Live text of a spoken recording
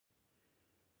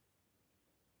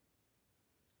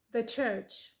the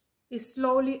church is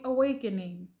slowly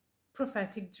awakening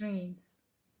prophetic dreams.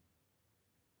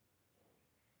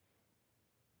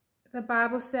 The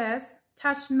Bible says,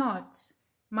 touch not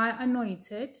my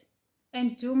anointed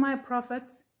and do my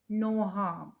prophets no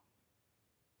harm.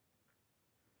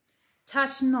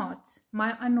 Touch not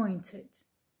my anointed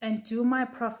and do my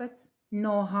prophets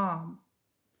no harm.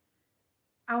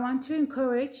 I want to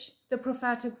encourage the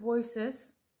prophetic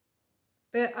voices.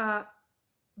 There are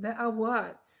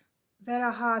words that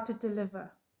are hard to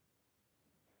deliver,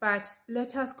 but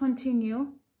let us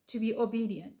continue to be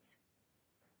obedient.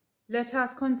 Let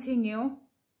us continue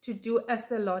to do as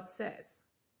the Lord says.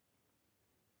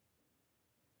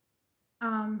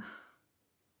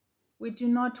 We do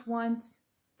not want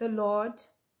the Lord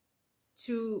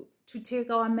to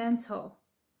take our mantle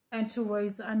and to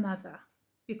raise another,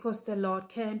 because the Lord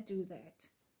can't do that.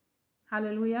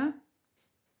 Hallelujah.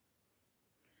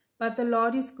 But the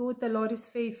Lord is good, the Lord is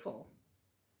faithful.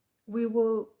 We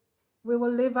will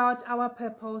live out our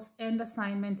purpose and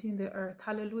assignment in the earth.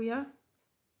 Hallelujah.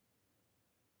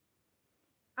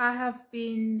 I have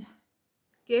been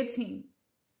getting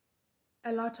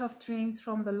a lot of dreams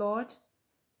from the Lord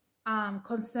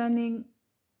concerning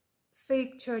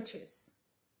fake churches,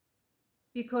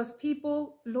 because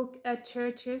people look at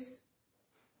churches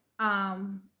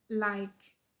like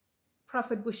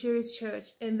Prophet Bushiri's church,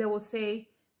 and they will say,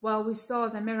 well, we saw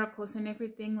the miracles and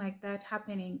everything like that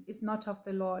happening. It's not of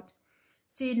the Lord.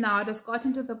 See, now it has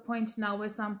gotten to the point now where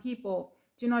some people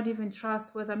do not even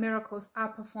trust whether miracles are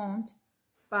performed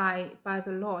by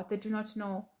the Lord. They do not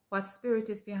know what spirit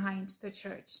is behind the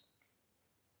church.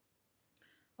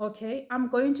 Okay, I'm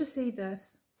going to say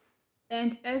this,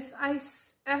 and as I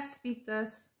speak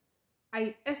this,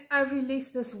 as I release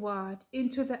this word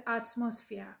into the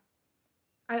atmosphere,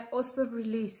 I also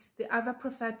release the other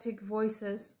prophetic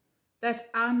voices that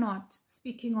are not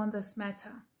speaking on this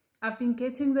matter. I've been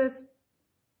getting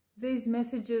these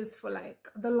messages for like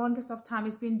the longest of time.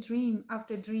 It's been dream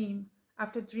after dream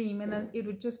after dream, and then it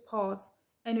would just pause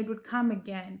and it would come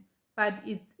again. But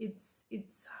it's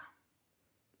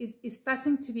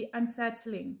starting to be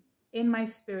unsettling in my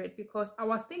spirit, because I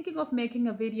was thinking of making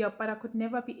a video, but I could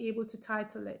never be able to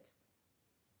title it.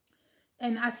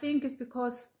 And I think it's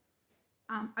because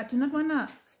I do not want to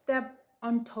step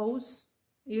on toes,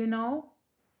 you know.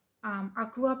 I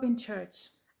grew up in church.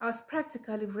 I was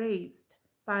practically raised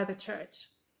by the church.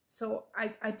 So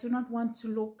I do not want to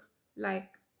look like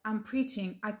I'm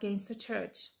preaching against the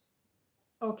church.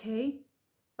 Okay?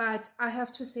 But I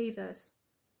have to say this,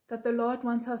 that the Lord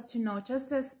wants us to know.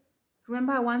 Just as,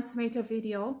 remember I once made a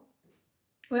video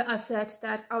where I said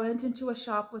that I went into a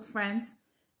shop with friends,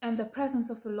 and the presence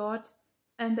of the Lord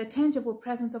and the tangible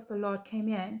presence of the Lord came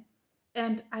in.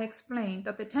 And I explained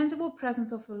that the tangible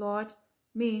presence of the Lord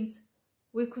means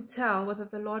we could tell whether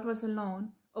the Lord was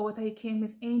alone or whether he came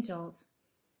with angels.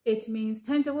 It means,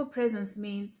 tangible presence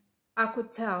means I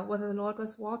could tell whether the Lord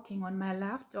was walking on my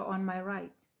left or on my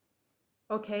right.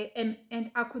 Okay, and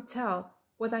I could tell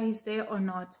whether he's there or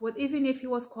not. Even if he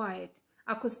was quiet,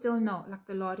 I could still know, like,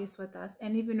 the Lord is with us.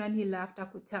 And even when he left, I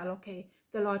could tell, okay,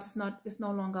 the Lord is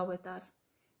no longer with us.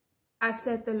 I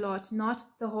said the Lord, not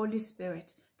the Holy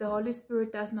Spirit. The Holy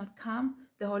Spirit does not come.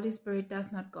 The Holy Spirit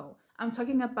does not go. I'm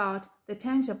talking about the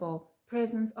tangible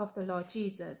presence of the Lord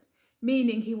Jesus,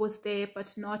 meaning he was there,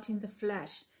 but not in the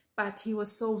flesh. But he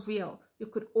was so real, you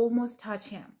could almost touch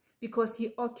him, because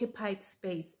he occupied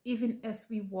space, even as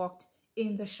we walked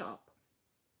in the shop.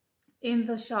 In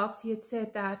the shops, he had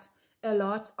said that a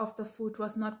lot of the food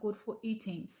was not good for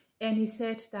eating. And he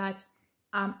said that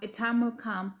a time will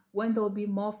come when there will be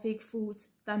more fake foods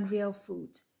than real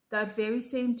food. That very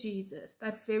same Jesus,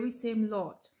 that very same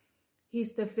Lord,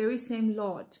 he's the very same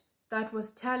Lord that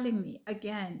was telling me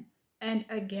again and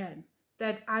again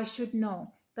that I should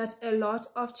know that a lot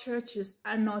of churches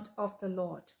are not of the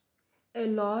Lord. A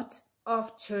lot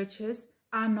of churches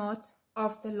are not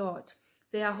of the Lord.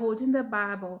 They are holding the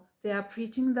Bible. They are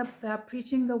preaching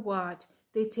the word.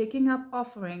 They're taking up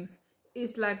offerings.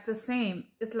 It's like the same.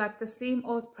 It's like the same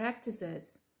old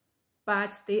practices.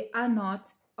 But they are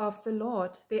not of the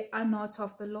Lord. They are not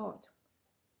of the Lord.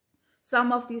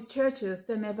 Some of these churches,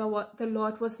 the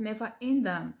Lord was never in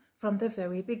them from the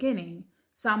very beginning.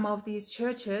 Some of these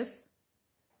churches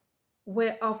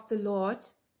were of the Lord,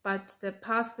 but the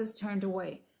pastors turned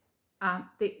away.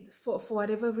 For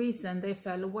whatever reason, they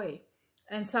fell away.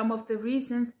 And some of the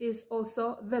reasons is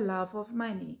also the love of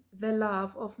money. The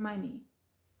love of money.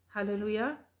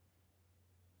 Hallelujah.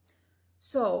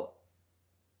 So,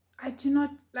 I do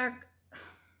not like...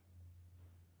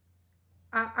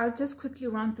 I'll just quickly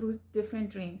run through different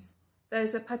dreams.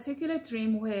 there's a particular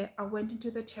dream where I went into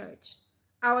the church.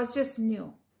 I was just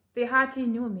new. They hardly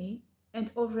knew me,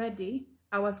 and already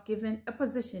I was given a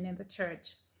position in the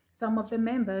church. Some of the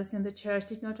members in the church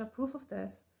did not approve of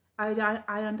this. I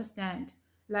understand.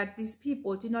 Like, these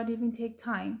people did not even take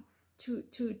time to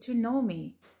know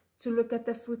me, to look at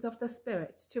the fruits of the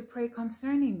Spirit, to pray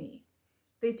concerning me.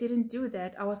 They didn't do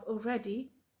that. I was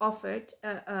already offered,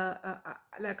 I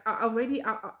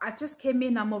just came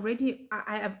in. I'm already,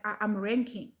 I'm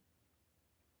ranking.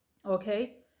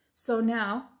 Okay. So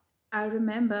now I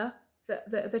remember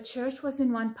the church was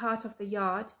in one part of the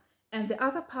yard, and the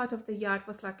other part of the yard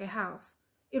was like a house.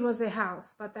 It was a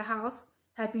house, but the house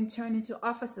had been turned into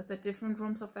offices. The different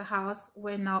rooms of the house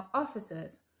were now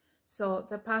offices. So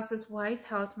the pastor's wife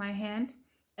held my hand,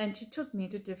 and she took me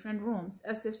to different rooms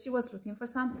as if she was looking for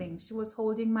something. She was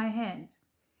holding my hand.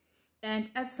 And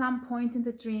at some point in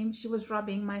the dream, she was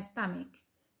rubbing my stomach,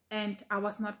 and I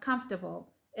was not comfortable.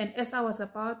 And as I was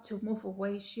about to move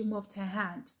away, she moved her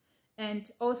hand. And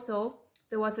also,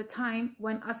 there was a time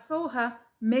when I saw her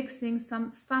mixing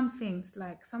some things,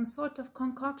 like some sort of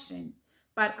concoction.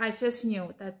 But I just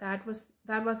knew that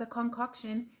was a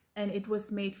concoction, and it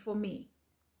was made for me.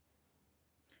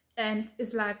 And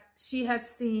it's like she had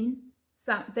seen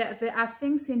there are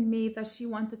things in me that she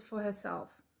wanted for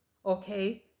herself.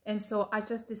 Okay. And so I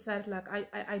just decided, like,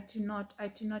 I do not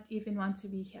even want to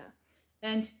be here.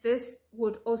 And this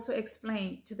would also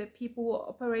explain to the people who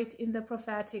operate in the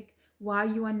prophetic why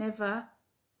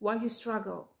you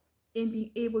struggle in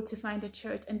being able to find a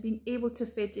church and being able to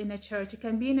fit in a church. You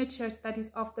can be in a church that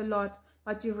is of the Lord,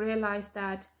 but you realize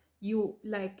that you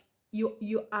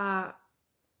are,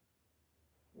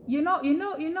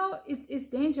 it's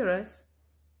dangerous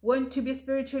when to be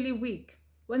spiritually weak.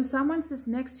 When someone sits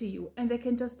next to you and they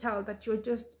can just tell that you're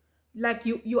just like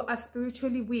you are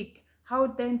spiritually weak, how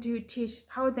then do you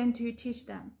teach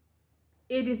them?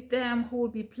 It is them who will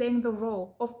be playing the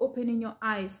role of opening your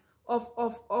eyes, of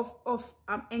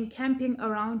encamping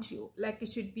around you, like it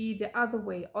should be the other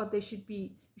way, or you should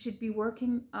be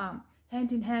working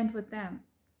hand in hand with them.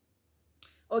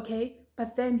 Okay,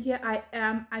 but then here I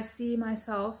am, I see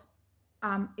myself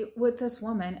with this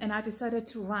woman, and I decided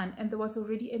to run, and there was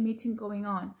already a meeting going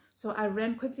on. So I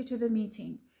ran quickly to the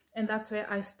meeting, and that's where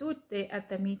I stood there at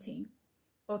the meeting.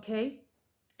 Okay.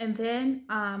 And then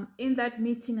in that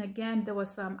meeting again, there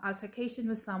was some altercation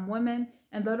with some women,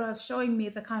 and that was showing me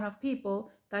the kind of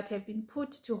people that have been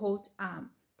put to hold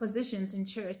positions in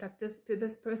church. Like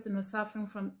this person was suffering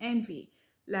from envy.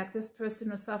 Like this person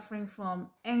was suffering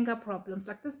from anger problems.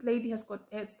 Like this lady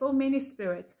had so many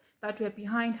spirits that were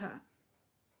behind her.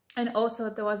 And also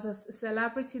there was a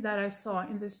celebrity that I saw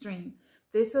in this dream.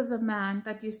 This was a man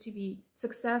that used to be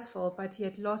successful, but he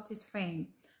had lost his fame.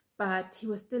 But he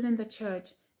was still in the church.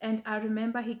 And I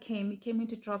remember he came in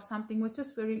to drop something. He was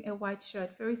just wearing a white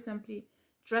shirt, very simply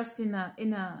dressed in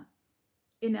a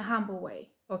humble way.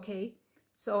 Okay.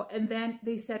 So, and then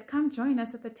they said, come join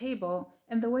us at the table.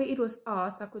 And the way it was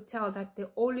asked, I could tell that they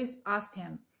always asked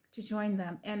him to join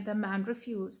them. And the man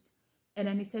refused. And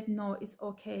then he said, no, it's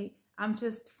okay. I'm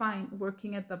just fine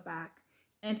working at the back.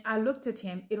 And I looked at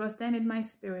him. It was then in my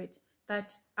spirit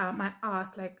that I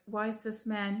asked, like, why is this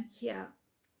man here?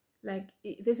 Like,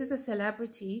 this is a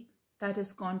celebrity that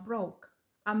has gone broke.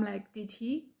 I'm like, did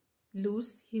he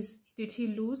lose his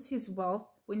wealth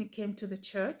when he came to the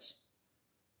church?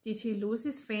 Did he lose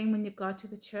his fame when he got to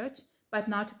the church? But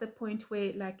now to the point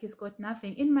where, like, he's got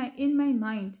nothing. In my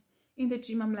mind, in the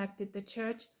dream, I'm like, did the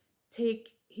church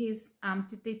take his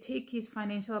did they take his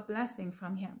financial blessing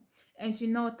from him? And you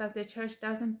know that the church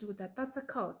doesn't do that. That's a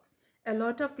cult. A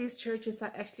lot of these churches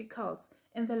are actually cults.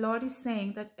 And the Lord is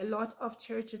saying that a lot of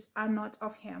churches are not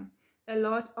of him. A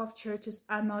lot of churches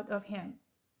are not of him.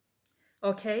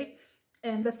 Okay?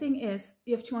 And the thing is,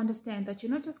 you have to understand that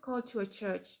you're not just called to a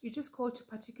church. You're just called to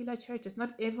particular churches.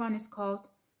 Not everyone is called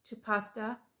to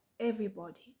pastor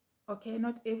everybody. Okay?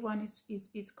 Not everyone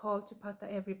is called to pastor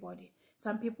everybody.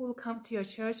 Some people will come to your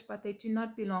church, but they do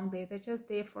not belong there. They're just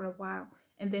there for a while,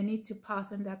 and they need to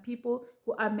pass. And there are people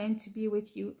who are meant to be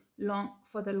with you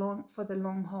for the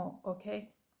long haul.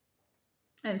 Okay?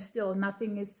 And still,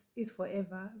 nothing is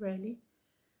forever, really.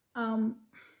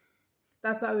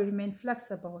 That's why we remain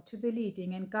flexible to the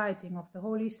leading and guiding of the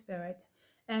Holy Spirit.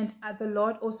 And the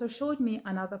Lord also showed me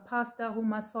another pastor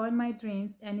whom I saw in my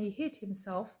dreams, and he hit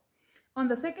himself. On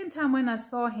the second time when I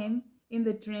saw him in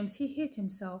the dreams, he hit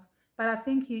himself. But I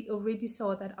think he already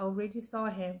saw that I already saw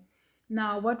him.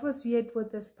 Now, what was weird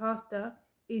with this pastor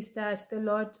is that the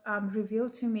Lord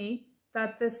revealed to me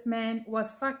that this man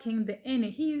was sucking the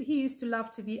energy. He used to love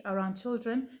to be around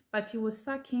children, but he was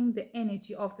sucking the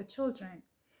energy of the children.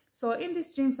 So in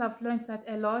these dreams, I've learned that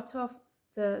a lot of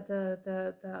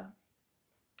the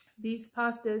these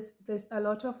pastors, there's a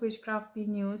lot of witchcraft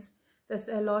being used. There's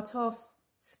a lot of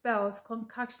spells,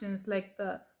 concoctions, like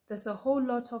there's a whole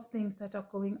lot of things that are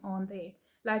going on there.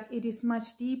 Like it is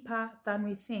much deeper than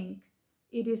we think.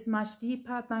 It is much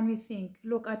deeper than we think.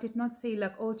 Look, I did not say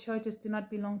like all churches do not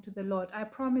belong to the Lord. I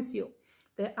promise you,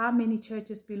 there are many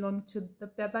churches that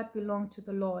belong to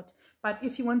the Lord. But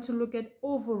if you want to look at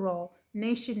overall,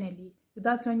 nationally,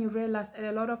 that's when you realize that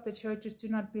a lot of the churches do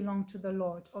not belong to the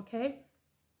Lord, okay?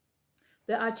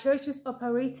 There are churches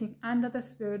operating under the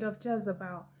spirit of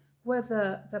Jezebel, where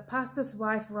the pastor's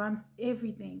wife runs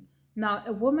everything. Now,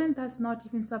 a woman that's not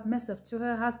even submissive to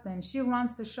her husband, she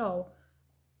runs the show.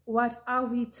 What are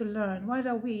we to learn? What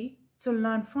are we to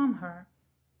learn from her?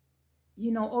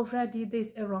 You know, already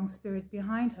there's a wrong spirit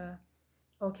behind her,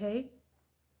 okay?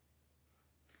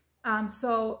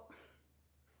 So,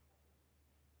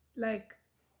 like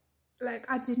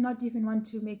I did not even want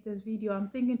to make this video. I'm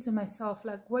thinking to myself,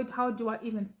 like, wait, how do I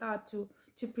even start to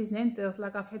present this?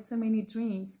 Like, I've had so many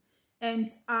dreams.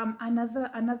 And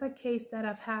another case that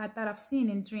I've seen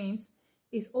in dreams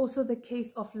is also the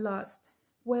case of lust,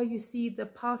 where you see the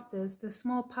pastors, the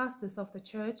small pastors of the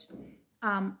church,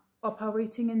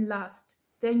 operating in lust.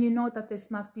 Then you know that this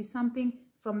must be something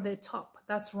from the top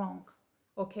that's wrong.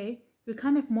 Okay, we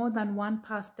can't have more than one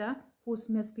pastor who's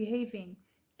misbehaving.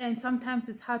 And sometimes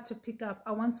it's hard to pick up.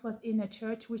 I once was in a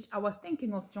church which I was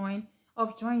thinking of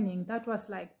joining. That was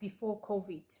like before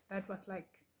COVID. That was like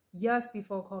years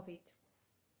before COVID.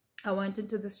 I went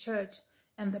into this church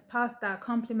and the pastor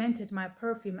complimented my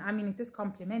perfume. I mean, it's just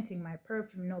complimenting my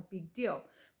perfume, no big deal.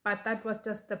 But that was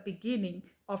just the beginning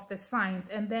of the signs.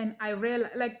 And then I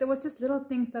realized, like, there was just little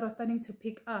things that I was starting to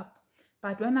pick up.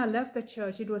 But when I left the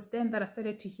church, it was then that I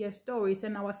started to hear stories,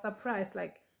 and I was surprised,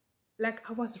 like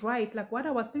I was right, like what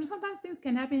I was thinking. Sometimes things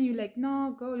can happen, you're like,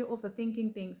 no, girl, you're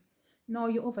overthinking things. No,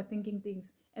 you're overthinking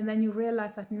things. And then you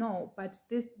realize that no, but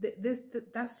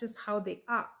that's just how they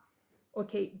are.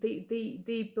 Okay,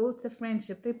 they build the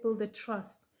friendship, they build the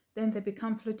trust, then they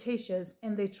become flirtatious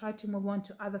and they try to move on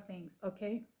to other things,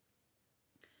 okay?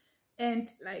 And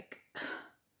like,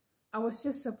 I was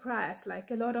just surprised, like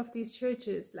a lot of these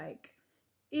churches, like,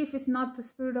 if it's not the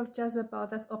spirit of Jezebel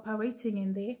that's operating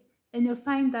in there, and you'll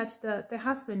find that the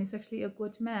husband is actually a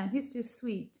good man. He's just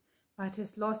sweet, but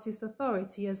has lost his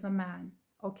authority as a man,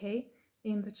 okay,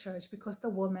 in the church because the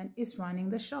woman is running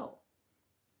the show.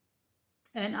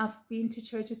 And I've been to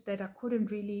churches that I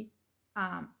couldn't really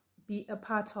be a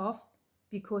part of,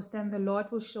 because then the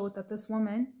Lord will show that this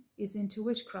woman is into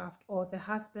witchcraft, or the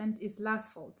husband is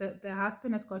lustful. The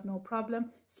husband has got no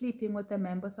problem sleeping with the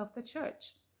members of the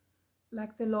church.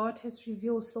 Like, the Lord has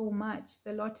revealed so much.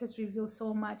 The Lord has revealed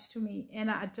so much to me. And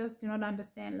I just do not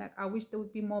understand. Like, I wish there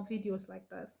would be more videos like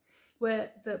this,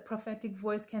 where the prophetic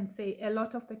voice can say, a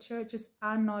lot of the churches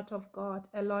are not of God.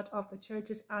 A lot of the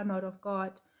churches are not of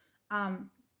God. I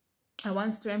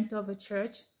once dreamt of a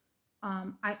church.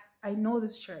 I know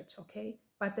this church, okay?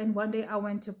 But then one day I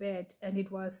went to bed, and there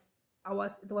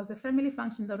was a family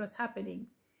function that was happening.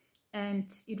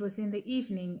 And it was in the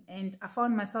evening, and I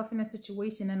found myself in a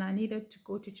situation and I needed to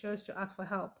go to church to ask for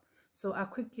help. So I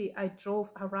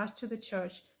rushed to the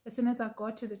church. As soon as I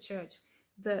got to the church,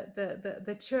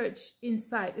 the church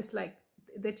inside is like,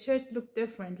 the church looked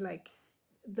different. Like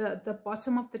the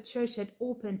bottom of the church had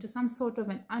opened to some sort of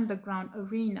an underground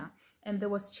arena, and there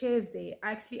was chairs there.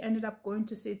 I actually ended up going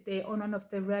to sit there on one of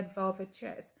the red velvet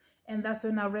chairs. And that's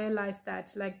when I realized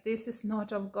that, like, this is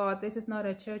not of God. This is not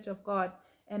a church of God.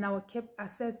 And I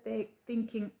sat there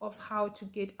thinking of how to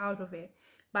get out of it.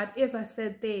 But as I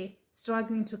sat there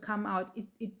struggling to come out,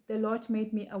 the Lord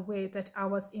made me aware that I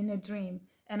was in a dream.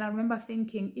 And I remember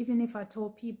thinking, even if I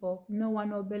told people, no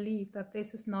one will believe that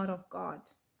this is not of God.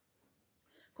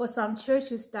 Because some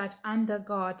churches start under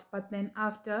God, but then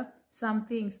after, some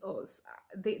things,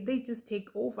 they just take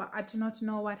over. I do not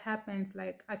know what happens.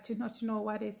 Like, I do not know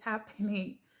what is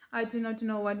happening. I do not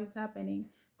know what is happening.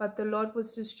 But the Lord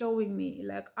was just showing me,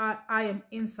 like, I am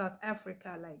in South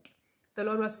Africa. Like, the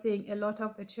Lord was saying a lot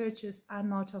of the churches are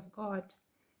not of God.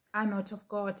 Are not of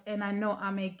God. And I know I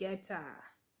may get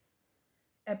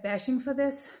a bashing for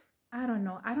this. I don't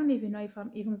know. I don't even know if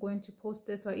I'm even going to post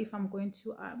this, or if I'm going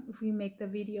to remake the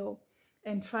video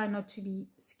and try not to be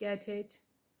scattered.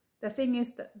 The thing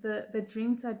is that the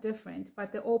dreams are different,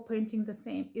 but they're all pointing the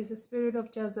same. It's the spirit of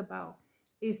Jezebel.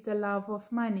 It's the love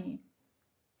of money.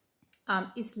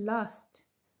 It's lust.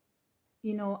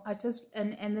 You know,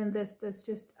 and then there's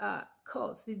just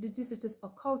cults. This is just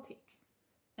occultic,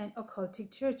 and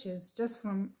occultic churches, just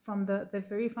from the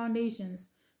very foundations,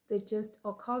 they're just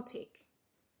occultic.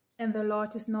 and the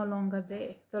Lord is no longer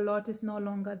there. The Lord is no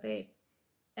longer there.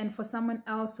 And for someone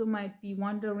else who might be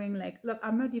wondering, like, look,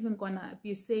 I'm not even gonna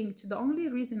be saying the only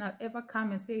reason I'll ever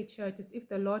come and say church is if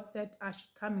the Lord said I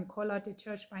should come and call out a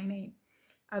church by name.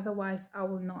 Otherwise, I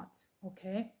will not,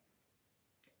 okay?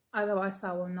 Otherwise,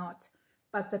 I will not.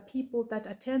 But the people that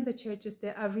attend the churches, they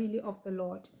are really of the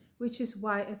Lord, which is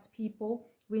why as people,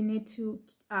 we need to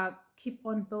keep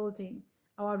on building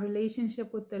our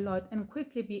relationship with the Lord and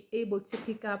quickly be able to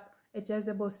pick up a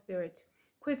Jezebel spirit,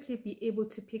 quickly be able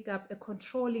to pick up a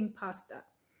controlling pastor,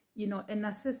 you know, a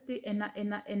narcissistic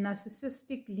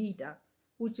leader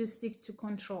who just seeks to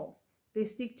control. They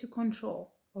seek to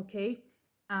control, okay?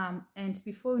 And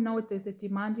before you know it, there's the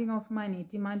demanding of money,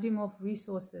 demanding of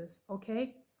resources,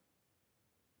 okay?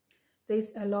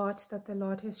 There's a lot that the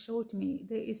Lord has showed me.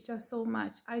 There is just so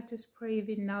much. I just pray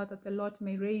even now that the Lord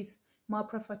may raise more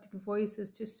prophetic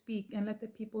voices to speak and let the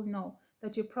people know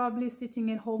that you're probably sitting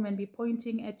at home and be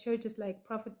pointing at churches like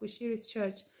Prophet Bushiri's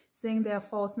church, saying they are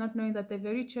false, not knowing that the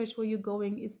very church where you're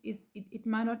going it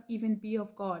might not even be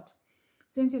of God.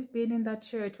 Since you've been in that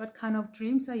church, what kind of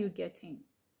dreams are you getting?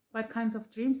 What kinds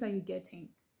of dreams are you getting?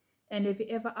 And if you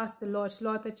ever ask the Lord,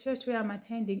 Lord, the church where I'm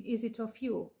attending, is it of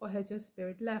you or has your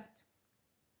spirit left?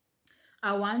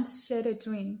 I once shared a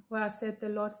dream where I said the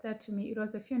Lord said to me, it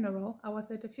was a funeral. I was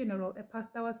at a funeral, a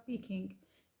pastor was speaking.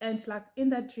 And like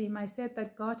in that dream, I said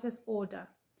that God has order.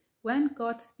 When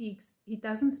God speaks, he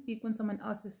doesn't speak when someone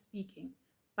else is speaking.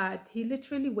 But he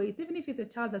literally waits, even if it's a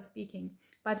child that's speaking.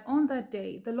 But on that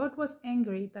day, the Lord was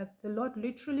angry that the Lord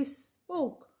literally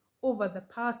spoke over the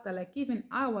pastor. Like even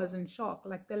I was in shock,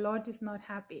 like the Lord is not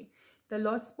happy. The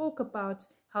Lord spoke about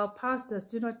how pastors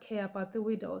do not care about the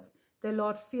widows. The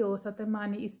Lord feels that the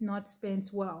money is not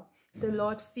spent well. The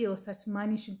Lord feels that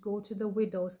money should go to the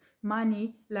widows.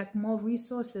 Money, like more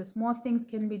resources, more things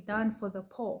can be done for the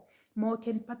poor.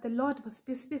 But the Lord was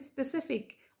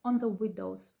specific on the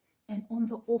widows and on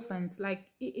the orphans. Like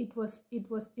it was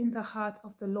in the heart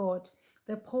of the Lord.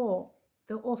 The poor,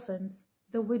 the orphans,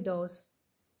 the widows.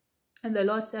 And the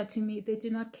Lord said to me, they do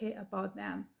not care about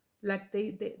them. Like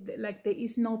like there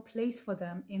is no place for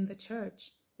them in the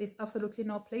church. There's absolutely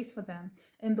no place for them.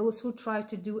 And those who try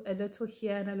to do a little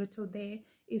here and a little there,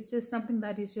 it's just something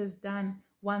that is just done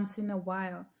once in a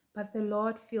while. But the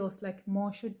Lord feels like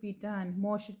more should be done.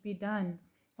 More should be done.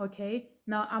 Okay?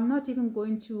 Now, I'm not even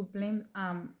going to blame...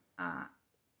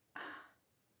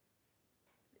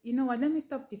 you know what? Let me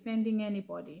stop defending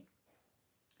anybody.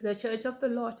 The church of the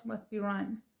Lord must be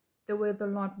run the way the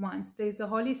Lord wants. There's the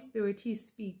Holy Spirit. He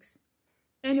speaks.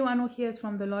 Anyone who hears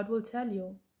from the Lord will tell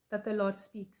you that the Lord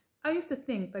speaks. I used to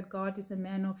think that God is a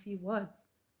man of few words.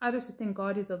 I used to think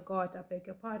God is a God, I beg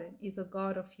your pardon, is a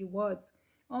God of few words.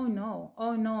 Oh no,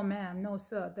 ma'am, no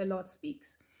sir, the Lord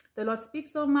speaks. The Lord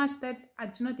speaks so much that I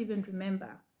do not even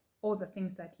remember all the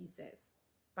things that he says.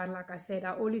 But like I said,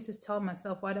 I always just tell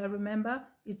myself what I remember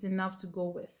is enough to go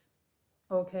with.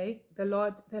 Okay, the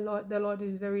Lord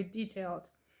is very detailed.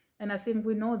 And I think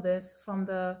we know this from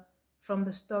the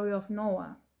story of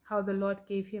Noah, how the Lord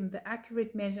gave him the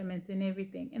accurate measurements and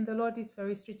everything. And the Lord is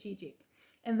very strategic.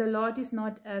 And the Lord is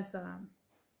not as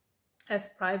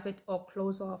private or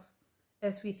close off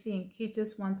as we think. He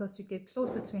just wants us to get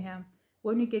closer to him.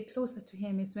 When you get closer to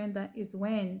him is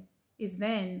then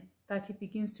that he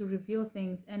begins to reveal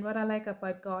things. And what I like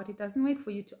about God, he doesn't wait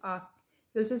for you to ask.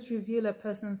 He'll just reveal a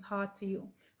person's heart to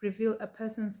you, reveal a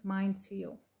person's mind to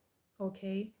you.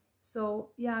 Okay?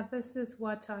 So yeah, this is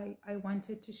what I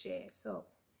wanted to share. So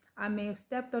I may have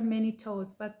stepped on many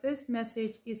toes, but this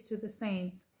message is to the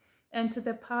saints and to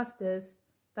the pastors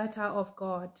that are of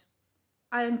God.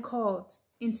 I am called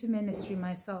into ministry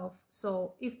myself.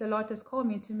 So if the Lord has called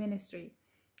me into ministry,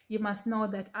 you must know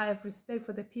that I have respect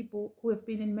for the people who have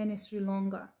been in ministry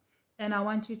longer. And I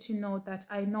want you to know that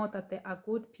I know that there are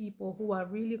good people who are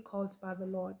really called by the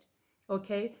Lord.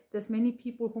 Okay? There's many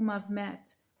people whom I've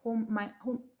met, whom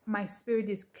my spirit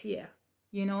is clear,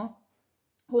 you know,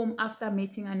 whom after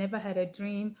meeting I never had a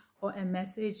dream or a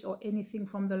message or anything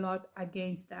from the Lord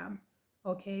against them.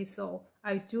 Okay, so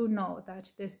I do know that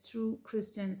there's true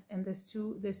Christians and there's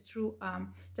true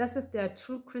just as there are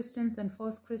true Christians and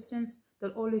false Christians,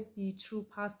 there'll always be true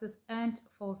pastors and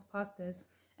false pastors.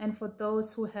 And for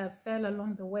those who have fell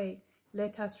along the way,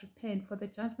 let us repent, for the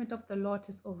judgment of the Lord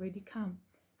has already come.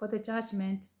 For the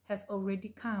judgment has already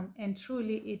come, and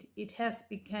truly it has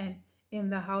begun in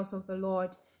the house of the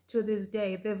Lord. To this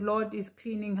day, the Lord is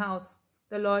cleaning house.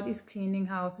 The Lord is cleaning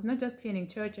house. It's not just cleaning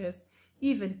churches,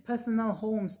 even personal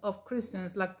homes of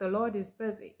Christians. Like the Lord is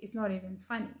busy. It's not even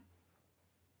funny.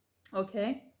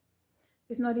 Okay?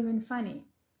 It's not even funny.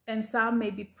 And some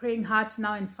may be praying hard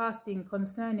now and fasting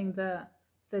concerning the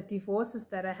divorces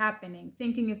that are happening,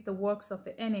 thinking it's the works of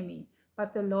the enemy.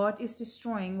 But the Lord is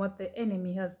destroying what the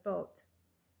enemy has built.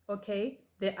 Okay?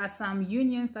 There are some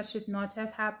unions that should not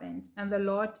have happened. And the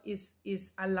Lord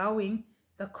is allowing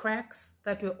the cracks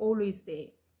that were always there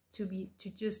to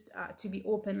be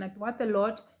open. Like what the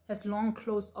Lord has long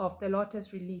closed off, the Lord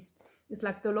has released. It's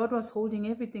like the Lord was holding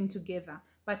everything together,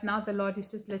 but now the Lord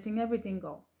is just letting everything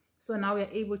go. So now we're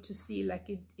able to see, like,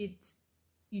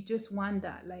 you just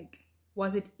wonder, like,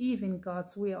 was it even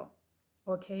God's will?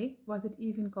 Okay, was it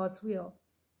even God's will?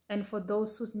 And for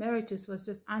those whose marriages was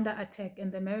just under attack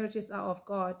and the marriages are of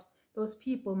God, those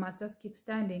people must just keep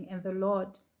standing, and the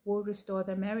Lord will restore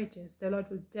their marriages. The Lord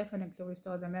will definitely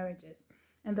restore their marriages.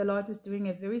 And the Lord is doing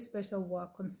a very special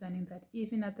work concerning that,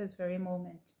 even at this very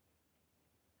moment.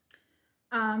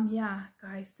 Yeah,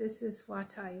 guys, this is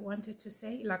what I wanted to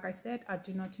say. Like I said, I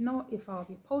do not know if I'll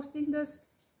be posting this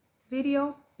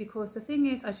video, because the thing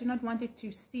is, I do not want it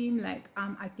to seem like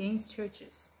I'm against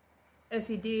churches. As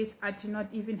it is, I do not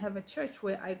even have a church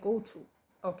where I go to,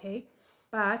 okay?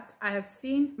 But I have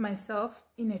seen myself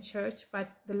in a church,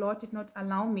 but the Lord did not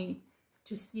allow me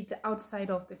to see the outside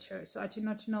of the church. So I do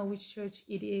not know which church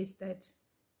it is that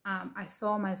I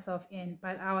saw myself in,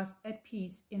 but I was at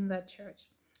peace in that church.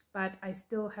 But I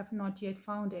still have not yet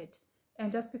found it. And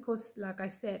just because, like I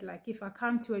said, like if I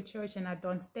come to a church and I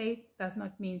don't stay, does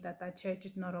not mean that that church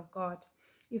is not of God.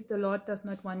 If the Lord does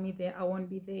not want me there, I won't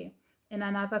be there. And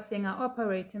another thing, I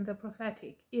operate in the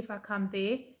prophetic. If I come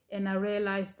there and I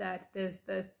realize that there's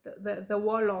the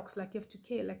warlocks, like you have to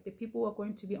care, like the people who are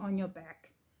going to be on your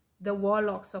back, the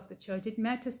warlocks of the church, it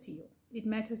matters to you. It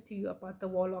matters to you about the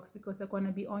warlocks, because they're going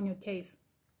to be on your case.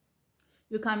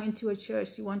 You come into a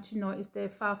church, you want to know, is there a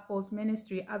fivefold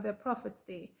ministry? Are there prophets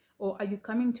there? Or are you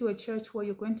coming to a church where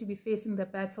you're going to be facing the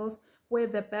battles, where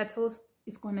the battles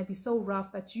is going to be so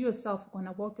rough that you yourself are going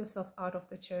to walk yourself out of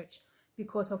the church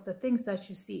because of the things that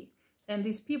you see? And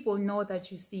these people know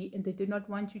that you see, and they do not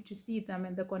want you to see them,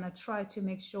 and they're going to try to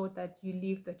make sure that you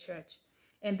leave the church.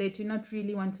 And they do not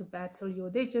really want to battle you.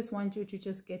 They just want you to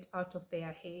just get out of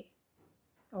their hair.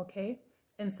 Okay?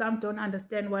 And some don't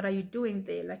understand, what are you doing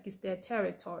there? Like it's their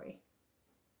territory,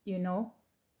 you know?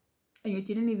 And you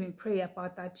didn't even pray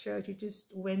about that church. You just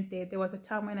went there. There was a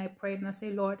time when I prayed and I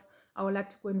said, Lord, I would like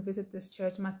to go and visit this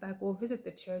church. Must I go visit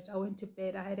the church? I went to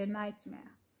bed. I had a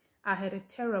nightmare. I had a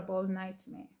terrible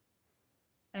nightmare.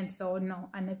 And so, no,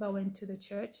 I never went to the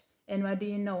church. And what do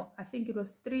you know? I think it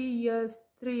was 3 years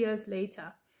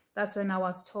later, that's when I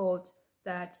was told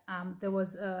that there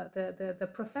was the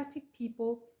prophetic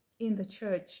people in the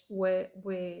church where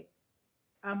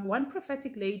one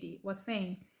prophetic lady was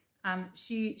saying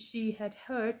she had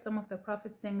heard some of the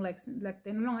prophets saying like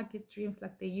they no longer get dreams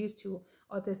like they used to,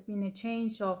 or there's been a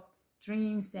change of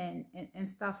dreams and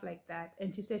stuff like that.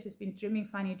 And she said she's been dreaming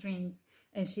funny dreams,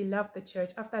 and she left the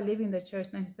church. After leaving the church,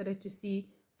 then she started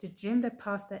to dream the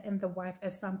pastor and the wife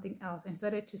as something else, and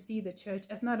started to see the church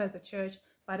as not as a church,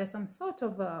 but as some sort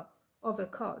of a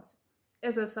cult,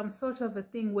 as some sort of a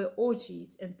thing where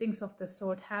orgies and things of the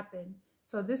sort happen.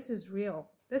 So this is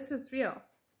real. This is real.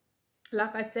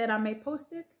 Like I said, I may post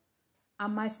it. I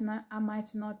might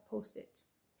not post it.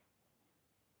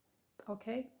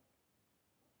 Okay?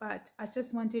 But I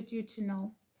just wanted you to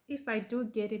know, if I do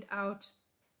get it out,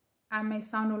 I may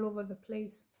sound all over the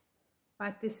place.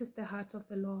 But this is the heart of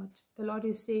the Lord. The Lord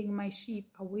is saying, my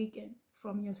sheep, awaken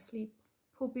from your sleep.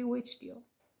 Who bewitched you?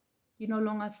 You no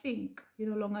longer think. You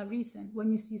no longer reason.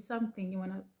 When you see something, you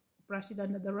want to brush it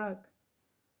under the rug.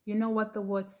 You know what the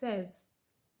word says,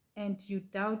 and you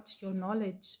doubt your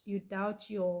knowledge. You doubt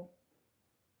your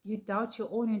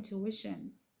own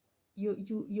intuition.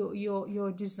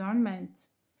 Your discernment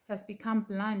has become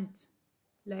blunt.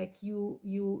 Like you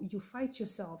fight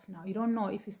yourself now. You don't know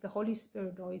if it's the Holy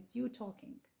Spirit or it's you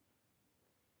talking.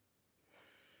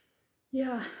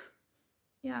 Yeah.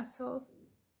 So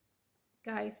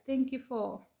guys, thank you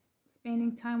for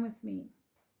spending time with me.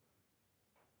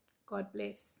 God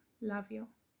bless. Love you.